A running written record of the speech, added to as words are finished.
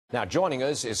Now, joining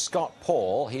us is Scott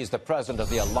Paul. He's the president of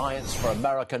the Alliance for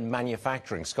American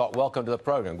Manufacturing. Scott, welcome to the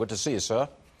program. Good to see you, sir.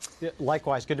 Yeah,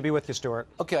 likewise. Good to be with you, Stuart.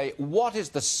 Okay, what is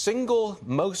the single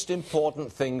most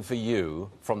important thing for you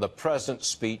from the president's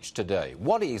speech today?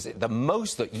 What is it the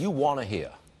most that you want to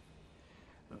hear?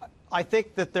 I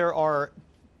think that there are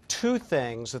two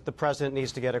things that the president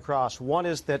needs to get across. One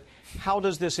is that how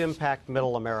does this impact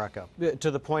middle America?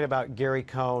 To the point about Gary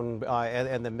Cohn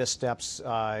and the missteps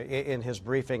in his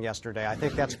briefing yesterday, I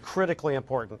think that's critically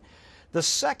important. The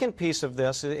second piece of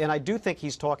this, and I do think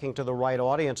he's talking to the right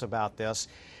audience about this,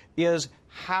 is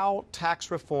how tax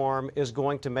reform is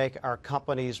going to make our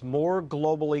companies more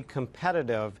globally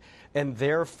competitive and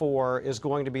therefore is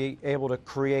going to be able to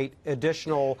create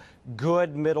additional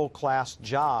good middle-class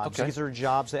jobs. Okay. These are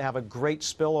jobs that have a great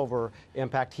spillover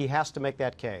impact. He has to make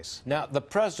that case. Now, the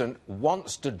president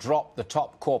wants to drop the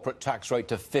top corporate tax rate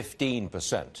to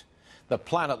 15%. The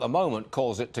plan at the moment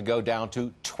calls it to go down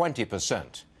to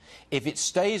 20%. If it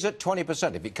stays at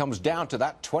 20%, if it comes down to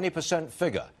that 20%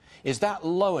 figure, is that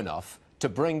low enough to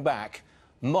bring back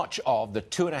much of the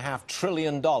 $2.5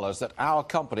 trillion that our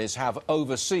companies have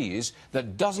overseas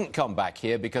that doesn't come back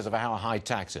here because of our high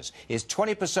taxes? Is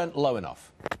 20% low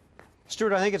enough?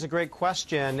 Stuart, I think it's a great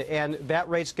question, and that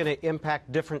rate's going to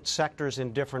impact different sectors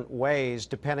in different ways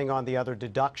depending on the other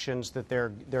deductions that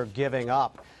they're giving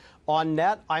up. On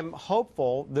net, I'm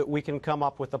hopeful that we can come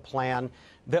up with a plan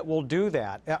that will do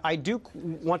that. I do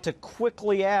want to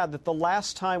quickly add that the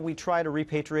last time we tried a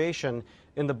repatriation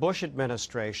in the Bush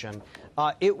administration,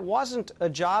 it wasn't a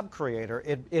job creator.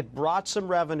 It brought some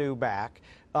revenue back,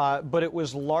 but it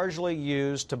was largely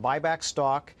used to buy back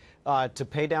stock, to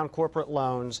pay down corporate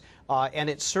loans, and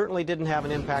it certainly didn't have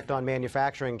an impact on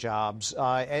manufacturing jobs.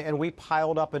 And we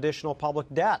piled up additional public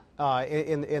debt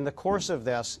in the course of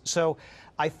this. So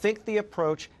I think the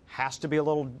approach has to be a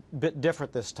little bit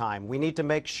different this time. We need to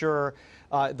make sure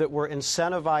that we're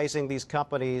incentivizing these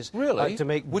companies to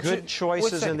make good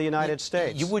choices in the United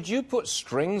States. Would you put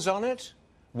strings on it?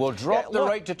 We'll drop the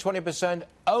rate to 20%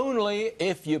 only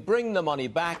if you bring the money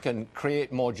back and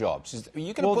create more jobs. Are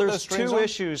you going to put those strings on? Well,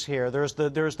 there's two issues here.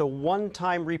 There's the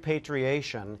one-time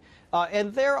repatriation,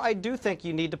 and there I do think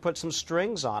you need to put some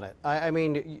strings on it. I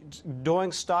mean,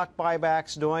 doing stock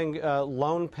buybacks, doing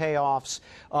loan payoffs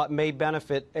may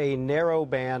benefit a narrow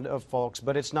band of folks,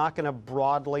 but it's not going to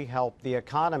broadly help the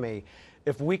economy.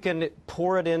 If we can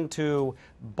pour it into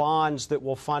bonds that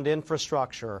will fund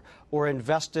infrastructure or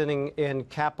investing in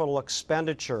capital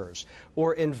expenditures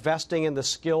or investing in the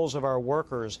skills of our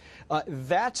workers,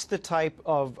 that's the type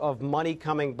of money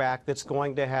coming back that's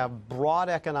going to have broad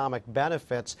economic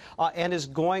benefits and is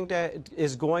going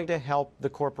to help the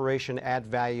corporation add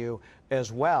value as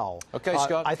well. Okay,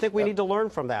 Scott. I think we need to learn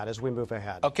from that as we move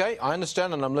ahead. Okay, I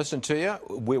understand and I'm listening to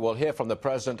you. We will hear from the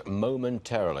president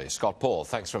momentarily. Scott Paul,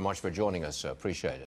 thanks very much for joining us, sir. Appreciate it.